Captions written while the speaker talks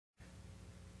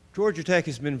Georgia Tech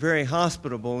has been very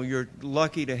hospitable. You're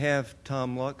lucky to have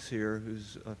Tom Lux here,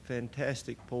 who's a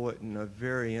fantastic poet and a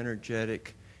very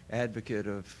energetic advocate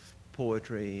of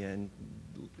poetry, and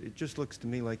it just looks to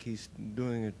me like he's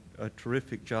doing a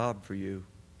terrific job for you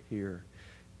here.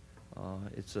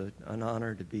 It's an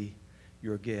honor to be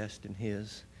your guest and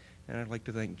his, and I'd like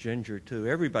to thank Ginger, too.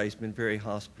 Everybody's been very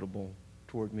hospitable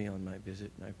toward me on my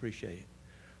visit, and I appreciate it.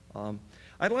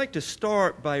 I'd like to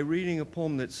start by reading a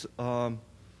poem that's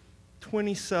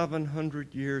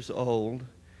 2,700 years old.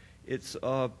 It's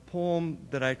a poem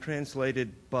that I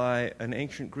translated by an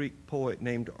ancient Greek poet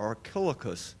named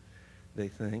Archilochus, they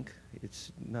think.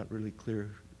 It's not really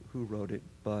clear who wrote it,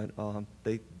 but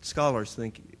scholars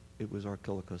think it was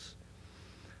Archilochus.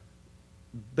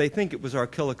 They think it was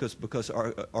Archilochus because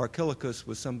Archilochus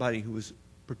was somebody who was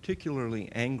particularly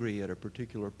angry at a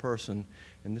particular person,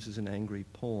 and this is an angry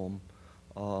poem.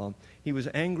 He was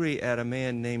angry at a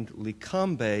man named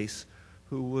Lycambes,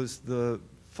 who was the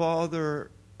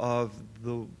father of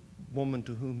the woman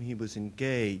to whom he was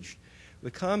engaged.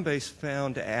 Lycambes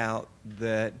found out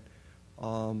that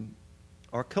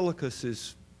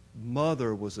Archilochus's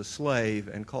mother was a slave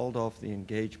and called off the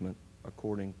engagement,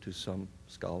 according to some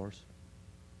scholars.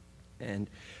 And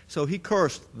so he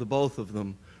cursed the both of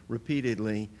them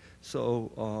repeatedly,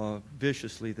 so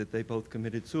viciously that they both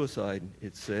committed suicide,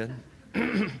 it's said.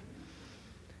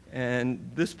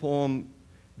 And this poem,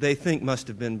 they think, must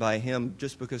have been by him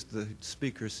just because the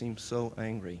speaker seems so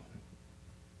angry.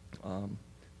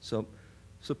 So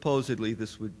supposedly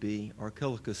this would be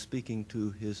Archilochus speaking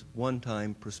to his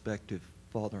one-time prospective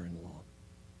father-in-law.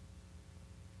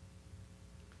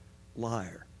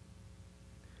 Liar.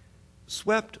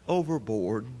 Swept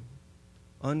overboard,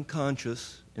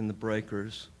 unconscious in the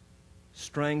breakers,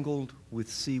 strangled with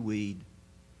seaweed,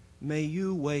 may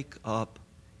you wake up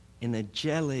in a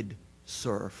gelid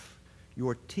surf,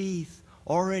 your teeth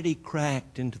already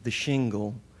cracked into the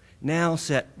shingle, now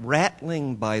set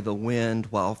rattling by the wind,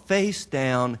 while face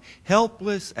down,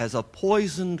 helpless as a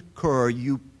poisoned cur,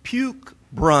 you puke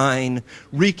brine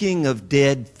reeking of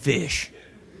dead fish.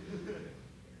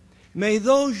 May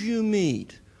those you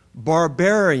meet,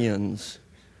 barbarians,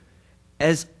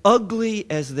 as ugly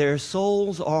as their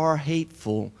souls are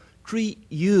hateful, treat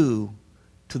you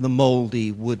to the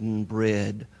moldy wooden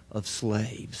bread of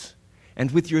slaves.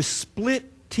 And with your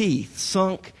split teeth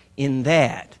sunk in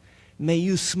that, may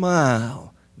you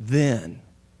smile then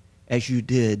as you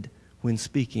did when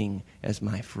speaking as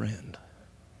my friend.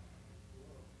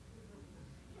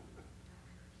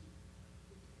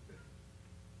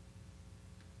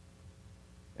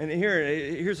 And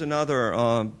here's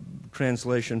another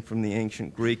translation from the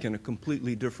ancient Greek in a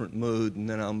completely different mood, and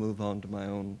then I'll move on to my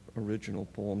own original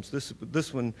poems.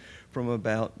 This one from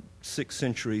about 6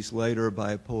 centuries later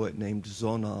by a poet named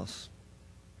Zonas.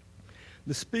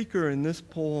 The speaker in this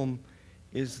poem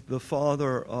is the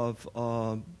father of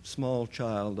a small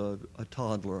child, a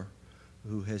toddler,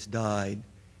 who has died,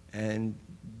 and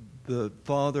the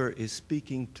father is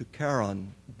speaking to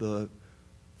Charon, the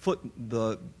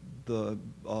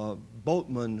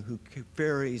boatman who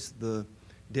ferries the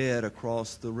dead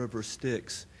across the river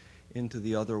Styx into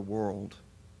the other world.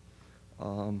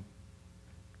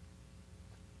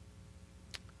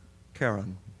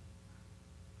 Charon,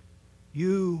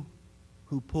 you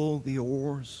who pull the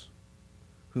oars,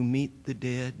 who meet the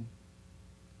dead,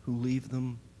 who leave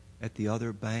them at the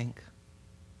other bank,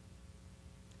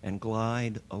 and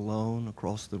glide alone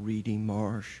across the reedy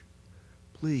marsh,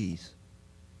 please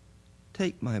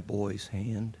take my boy's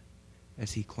hand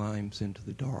as he climbs into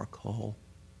the dark hall.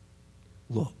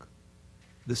 Look,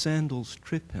 the sandals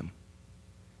trip him,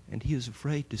 and he is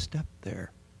afraid to step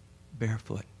there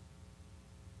barefoot.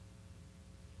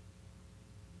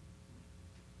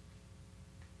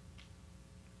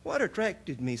 What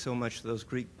attracted me so much to those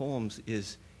Greek poems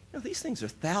is, these things are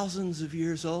thousands of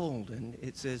years old, and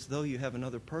it's as though you have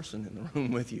another person in the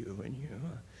room with you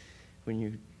when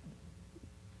you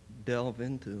delve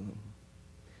into them.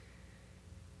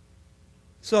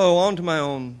 So, on to my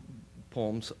own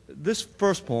poems. This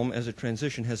first poem, as a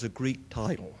transition, has a Greek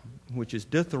title, which is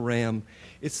Dithyramb.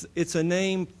 It's a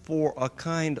name for a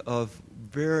kind of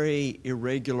very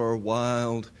irregular,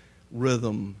 wild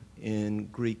rhythm in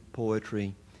Greek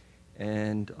poetry.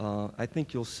 And I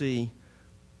think you'll see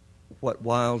what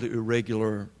wild,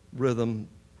 irregular rhythm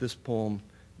this poem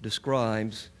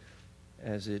describes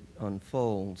as it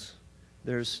unfolds.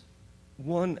 There's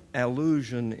one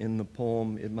allusion in the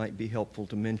poem it might be helpful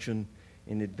to mention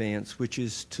in advance, which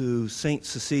is to Saint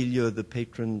Cecilia, the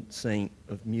patron saint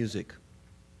of music.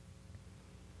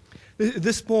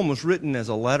 This poem was written as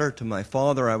a letter to my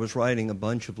father. I was writing a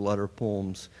bunch of letter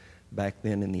poems back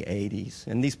then in the 80s.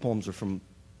 And these poems are from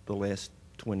the last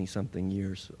 20-something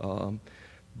years.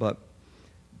 But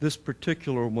this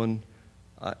particular one,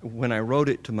 when I wrote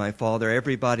it to my father,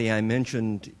 everybody I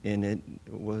mentioned in it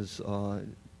was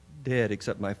dead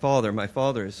except my father. My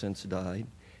father has since died.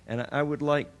 And I would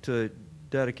like to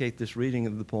dedicate this reading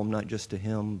of the poem not just to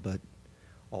him, but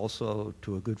also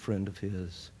to a good friend of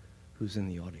his who's in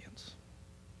the audience.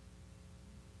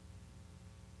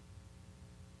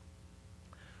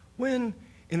 When,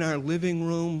 in our living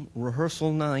room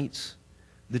rehearsal nights,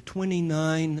 the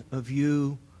 29 of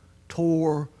you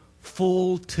tore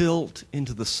full tilt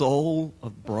into the soul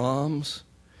of Brahms,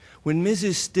 when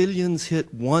Mrs. Stillions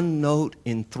hit one note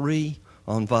in 3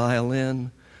 on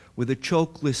violin with a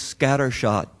chokeless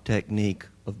scattershot technique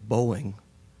of bowing,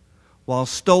 while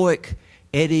stoic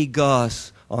Eddie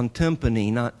Goss on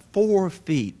timpani, not 4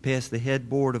 feet past the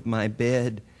headboard of my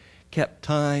bed, kept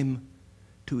time,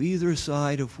 to either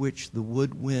side of which the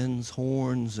woodwinds,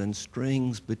 horns, and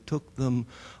strings betook them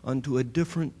unto a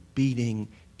different beating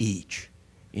each,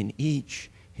 in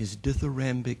each his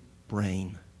dithyrambic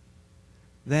brain.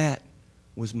 That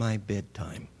was my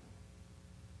bedtime.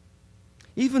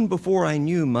 Even before I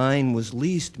knew mine was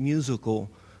least musical,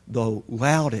 though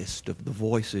loudest of the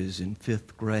voices in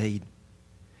 5th grade.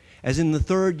 As in the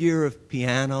 3rd year of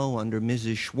piano under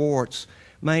Mrs. Schwartz,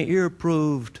 my ear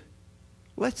proved,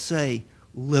 let's say,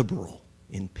 liberal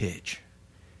in pitch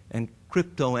and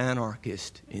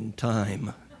crypto-anarchist in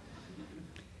time.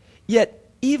 Yet,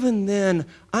 even then,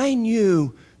 I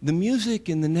knew the music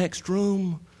in the next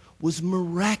room was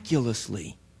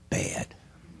miraculously bad.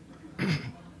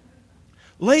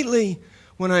 Lately,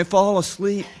 when I fall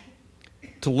asleep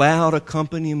to loud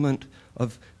accompaniment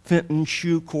of Fenton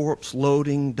Shoe Corp's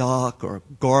loading dock, or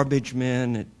garbage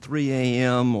men at 3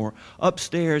 a.m., or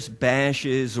upstairs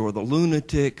bashes, or the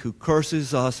lunatic who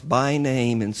curses us by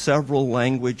name in several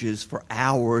languages for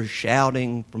hours,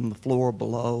 shouting from the floor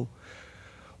below,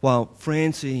 while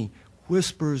Francie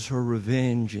whispers her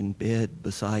revenge in bed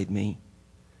beside me.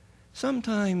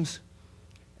 Sometimes,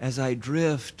 as I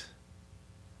drift,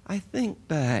 I think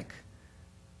back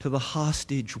to the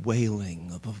hostage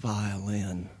wailing of a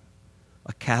violin,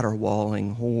 a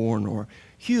caterwauling horn, or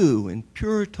Hugh in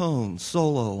pure tone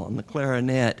solo on the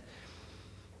clarinet,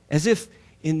 as if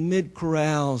in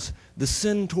mid-chorales the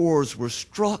centaurs were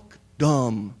struck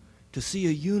dumb to see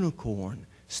a unicorn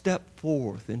step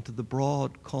forth into the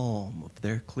broad calm of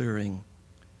their clearing.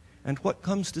 And what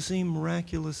comes to seem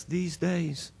miraculous these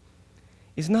days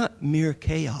is not mere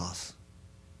chaos,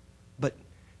 but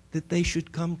that they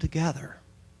should come together.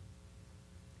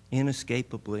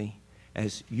 Inescapably,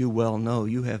 as you well know,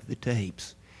 you have the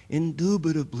tapes,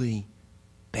 indubitably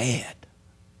bad.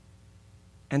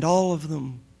 And all of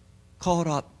them caught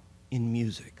up in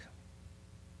music.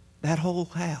 That whole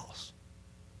house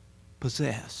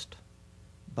possessed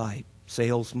by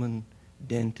salesman,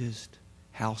 dentist,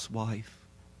 housewife,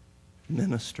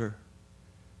 minister,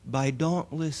 by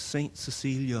dauntless St.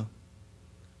 Cecilia,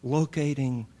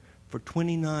 locating for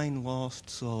 29 lost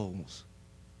souls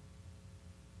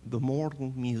the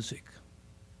mortal music,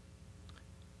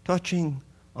 touching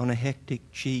on a hectic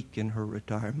cheek in her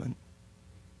retirement,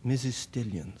 Mrs.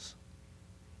 Stillions,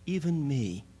 even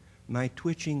me, my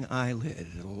twitching eyelid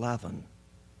at 11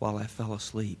 while I fell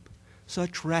asleep.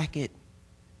 Such racket,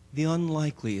 the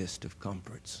unlikeliest of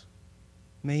comforts.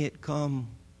 May it come,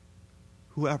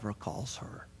 whoever calls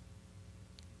her,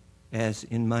 as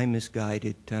in my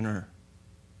misguided tenor,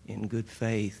 in good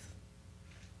faith,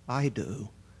 I do,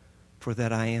 for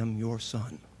that I am your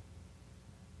son.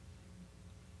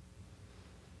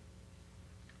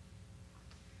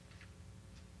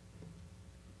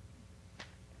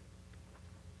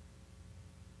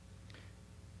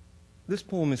 This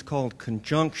poem is called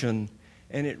Conjunction,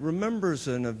 and it remembers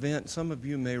an event some of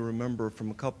you may remember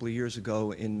from a couple of years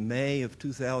ago in May of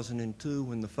 2002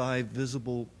 when the 5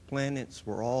 visible planets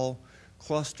were all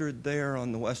clustered there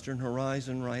on the western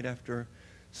horizon right after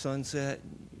sunset.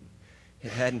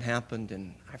 It hadn't happened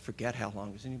in, I forget how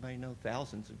long. Does anybody know?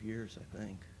 Thousands of years, I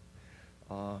think.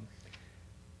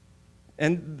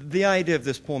 And the idea of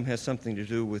this poem has something to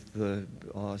do with the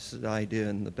idea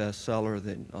in the bestseller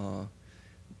that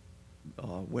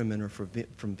women are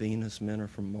from Venus, men are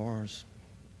from Mars.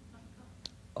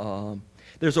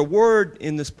 There's a word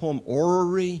in this poem,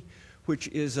 orrery, which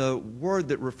is a word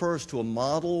that refers to a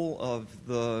model of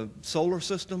the solar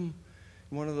system,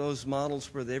 one of those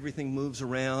models where everything moves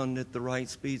around at the right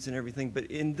speeds and everything. But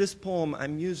in this poem,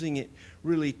 I'm using it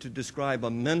really to describe a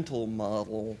mental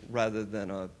model rather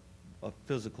than a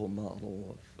physical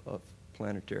model of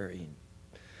planetary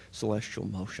celestial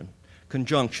motion.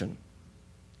 Conjunction.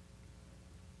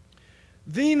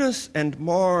 Venus and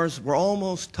Mars were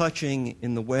almost touching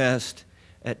in the west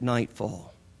at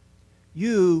nightfall.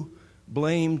 You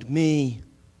blamed me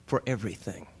for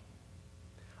everything.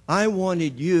 I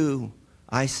wanted you,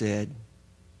 I said,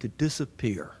 to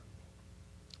disappear.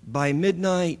 By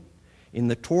midnight, in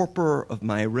the torpor of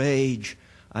my rage,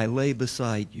 I lay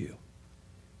beside you,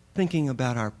 thinking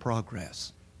about our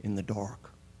progress in the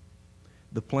dark.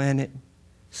 The planet,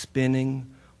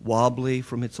 spinning, wobbly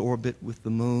from its orbit with the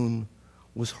moon,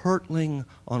 was hurtling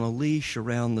on a leash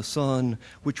around the sun,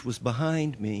 which was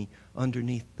behind me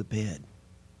underneath the bed.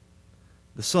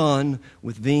 The sun,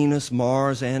 with Venus,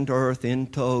 Mars, and Earth in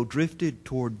tow, drifted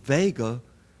toward Vega,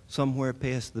 somewhere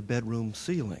past the bedroom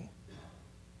ceiling.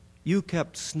 You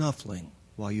kept snuffling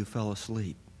while you fell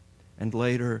asleep, and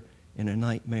later, in a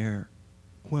nightmare,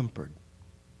 whimpered.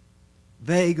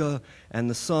 Vega and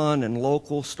the sun and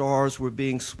local stars were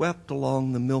being swept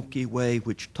along the Milky Way,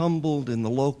 which tumbled in the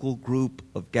local group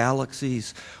of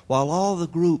galaxies, while all the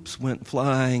groups went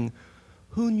flying,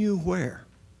 who knew where?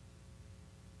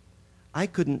 I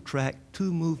couldn't track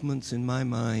two movements in my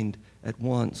mind at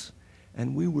once,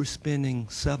 and we were spinning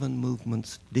 7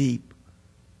 movements deep,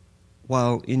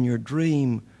 while in your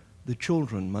dream the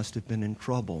children must have been in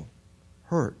trouble,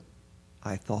 hurt,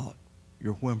 I thought.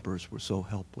 Your whimpers were so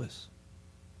helpless.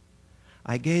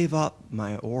 I gave up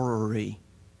my orrery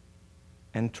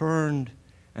and turned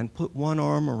and put one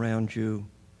arm around you,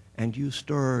 and you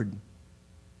stirred,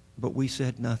 but we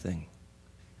said nothing.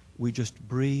 We just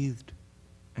breathed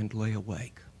and lay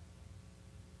awake.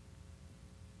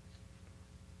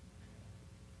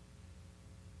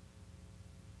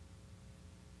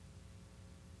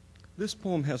 This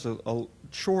poem has a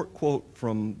short quote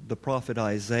from the prophet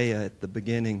Isaiah at the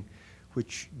beginning,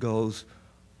 which goes,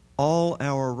 "All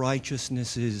our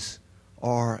righteousnesses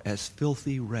are as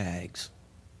filthy rags,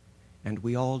 and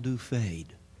we all do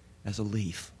fade as a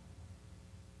leaf."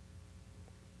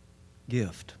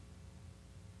 Gift.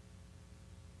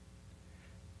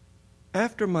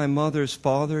 After my mother's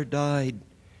father died,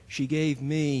 she gave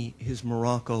me his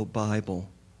Morocco Bible.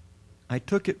 I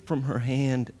took it from her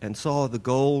hand and saw the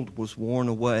gold was worn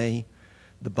away,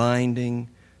 the binding,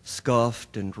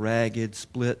 scuffed and ragged,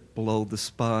 split below the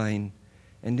spine,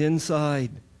 and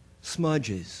inside,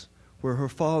 smudges, where her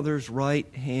father's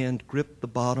right hand gripped the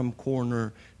bottom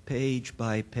corner, page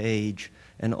by page,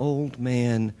 an old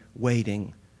man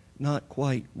waiting, not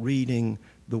quite reading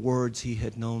the words he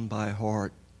had known by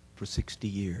heart for 60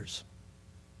 years.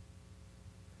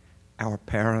 Our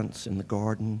parents in the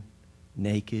garden,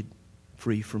 naked,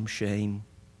 free from shame,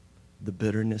 the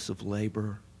bitterness of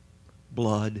labor,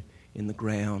 blood in the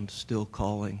ground still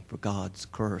calling for God's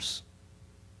curse.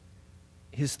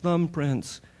 His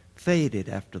thumbprints faded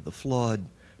after the flood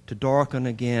to darken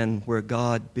again where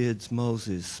God bids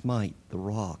Moses smite the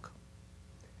rock.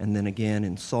 And then again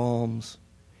in Psalms,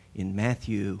 in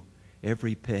Matthew,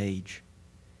 every page,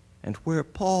 and where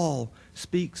Paul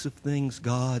speaks of things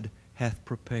God hath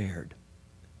prepared,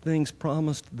 things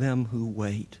promised them who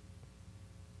wait,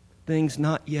 things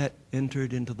not yet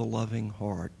entered into the loving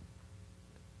heart.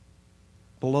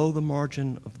 Below the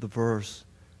margin of the verse,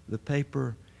 the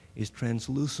paper is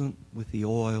translucent with the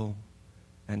oil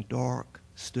and dark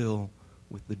still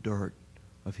with the dirt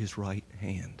of his right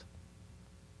hand.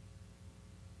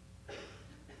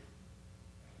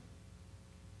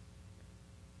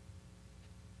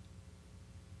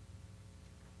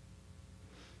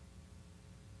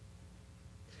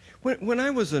 When I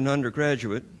was an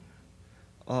undergraduate,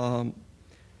 and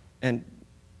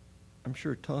I'm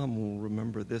sure Tom will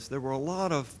remember this, there were a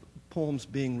lot of poems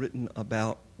being written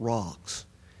about rocks.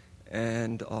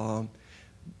 And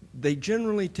they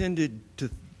generally tended to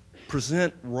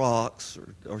present rocks,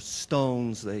 or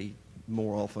stones, they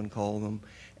more often call them,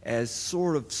 as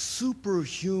sort of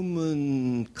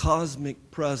superhuman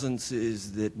cosmic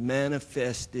presences that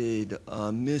manifested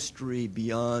a mystery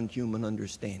beyond human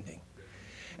understanding.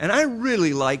 And I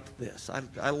really liked this.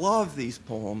 I love these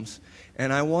poems,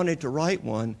 and I wanted to write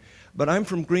one, but I'm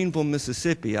from Greenville,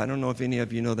 Mississippi. I don't know if any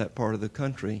of you know that part of the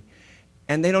country.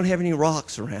 And they don't have any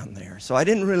rocks around there. So I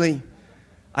didn't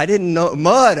know,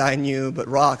 mud I knew, but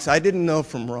rocks, I didn't know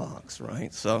from rocks,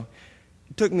 right? So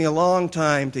it took me a long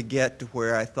time to get to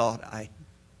where I thought I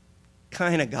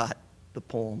kind of got the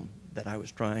poem that I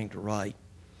was trying to write.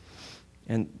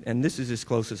 And this is as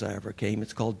close as I ever came.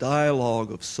 It's called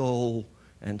Dialogue of Soul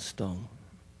and Stone.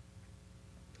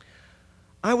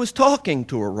 I was talking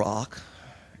to a rock,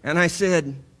 and I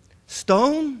said,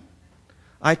 "Stone?"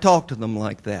 I talked to them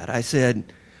like that. I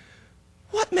said,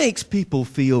 "What makes people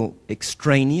feel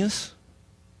extraneous?"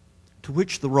 To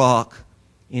which the rock,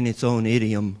 in its own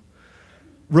idiom,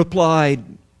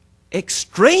 replied,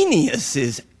 Extraneous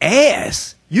is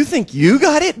ass. You think you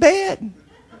got it bad?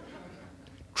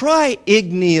 Try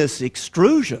igneous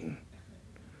extrusion.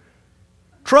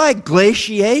 Try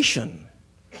glaciation.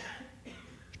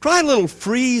 Try a little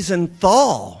freeze and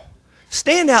thaw.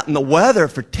 Stand out in the weather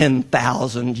for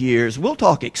 10,000 years. We'll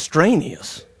talk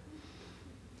extraneous.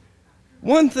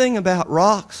 One thing about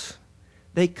rocks,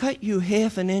 they cut you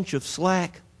half an inch of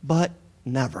slack, but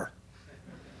never.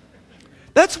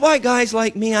 That's why guys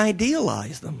like me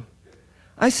idealize them.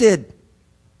 I said,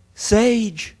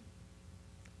 sage.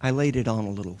 I laid it on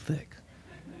a little thick.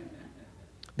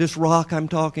 This rock I'm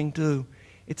talking to,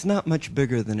 it's not much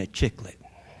bigger than a chicklet.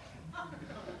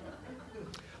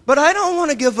 But I don't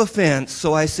want to give offense,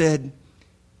 so I said,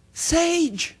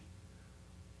 sage,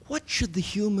 what should the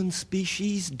human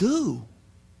species do?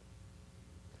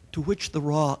 To which the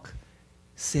rock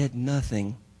said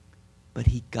nothing, but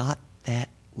he got that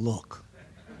look.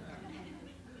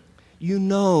 You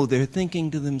know they're thinking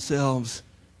to themselves,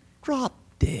 drop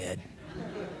dead.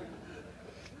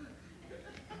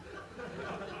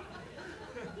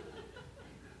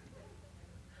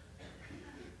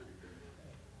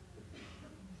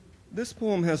 This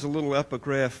poem has a little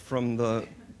epigraph from the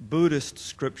Buddhist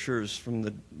scriptures, from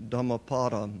the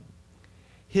Dhammapada.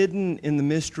 Hidden in the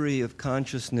mystery of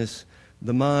consciousness,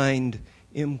 the mind,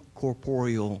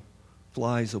 incorporeal,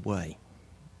 flies away.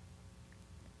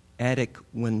 Attic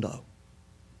window.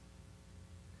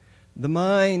 The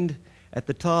mind at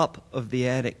the top of the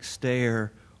attic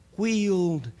stair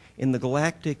wheeled in the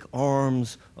galactic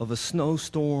arms of a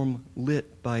snowstorm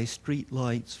lit by street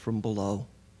lights from below.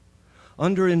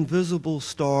 Under invisible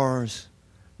stars,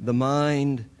 the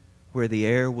mind, where the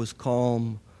air was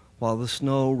calm, while the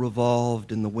snow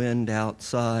revolved in the wind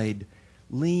outside,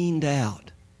 leaned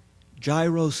out,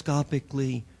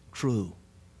 gyroscopically true,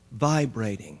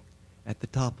 vibrating at the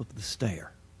top of the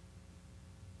stair.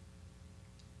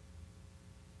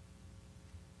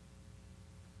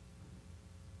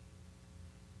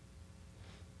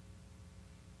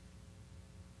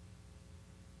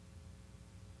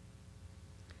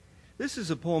 This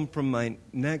is a poem from my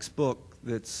next book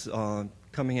that's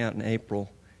coming out in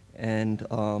April, and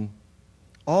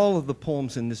all of the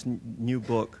poems in this new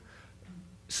book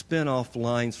spin off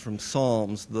lines from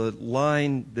Psalms. The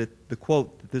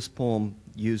quote that this poem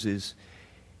uses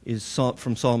is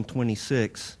from Psalm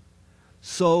 26.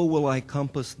 So will I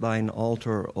compass thine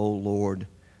altar, O Lord,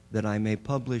 that I may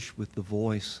publish with the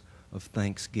voice of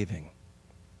thanksgiving.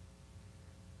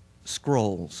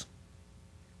 Scrolls.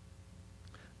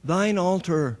 Thine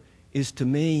altar is to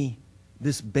me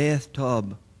this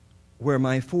bathtub where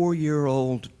my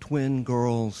 4-year-old twin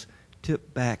girls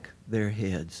tip back their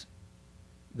heads.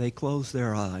 They close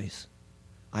their eyes.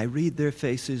 I read their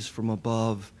faces from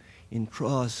above in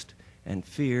trust and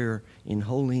fear, in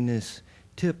holiness,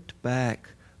 tipped back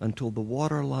until the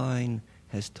waterline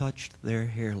has touched their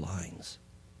hairlines.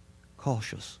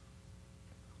 Cautious.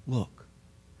 Look,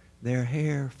 their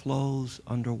hair flows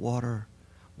underwater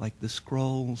like the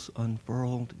scrolls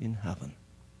unfurled in heaven.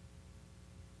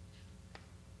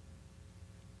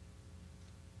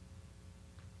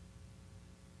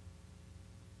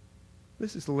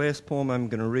 This is the last poem I'm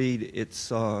going to read. It's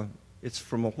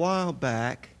from a while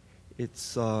back.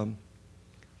 It's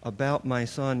about my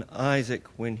son Isaac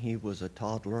when he was a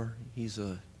toddler. He's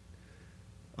an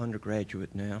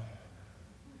undergraduate now.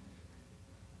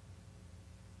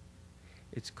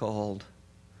 It's called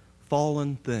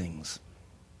Fallen Things.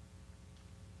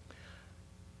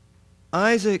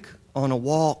 Isaac, on a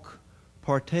walk,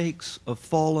 partakes of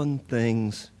fallen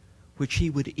things which he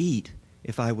would eat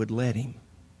if I would let him.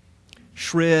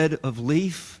 Shred of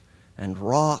leaf and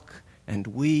rock and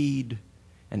weed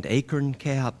and acorn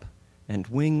cap and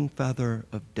wing feather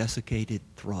of desiccated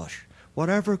thrush.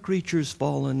 Whatever creature's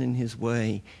fallen in his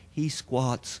way, he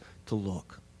squats to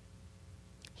look.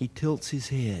 He tilts his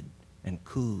head and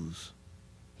coos.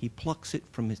 He plucks it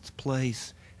from its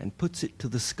place and puts it to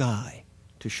the sky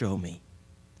to show me.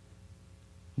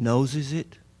 Noses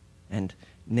it and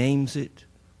names it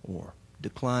or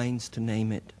declines to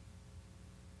name it.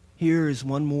 Here is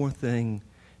one more thing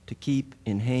to keep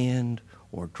in hand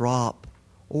or drop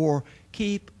or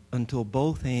keep until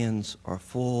both hands are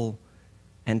full,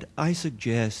 and I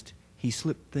suggest he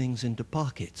slip things into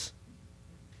pockets,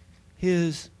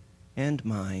 his and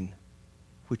mine,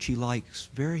 which he likes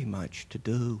very much to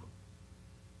do.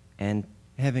 And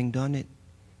having done it,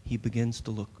 he begins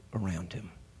to look around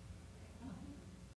him.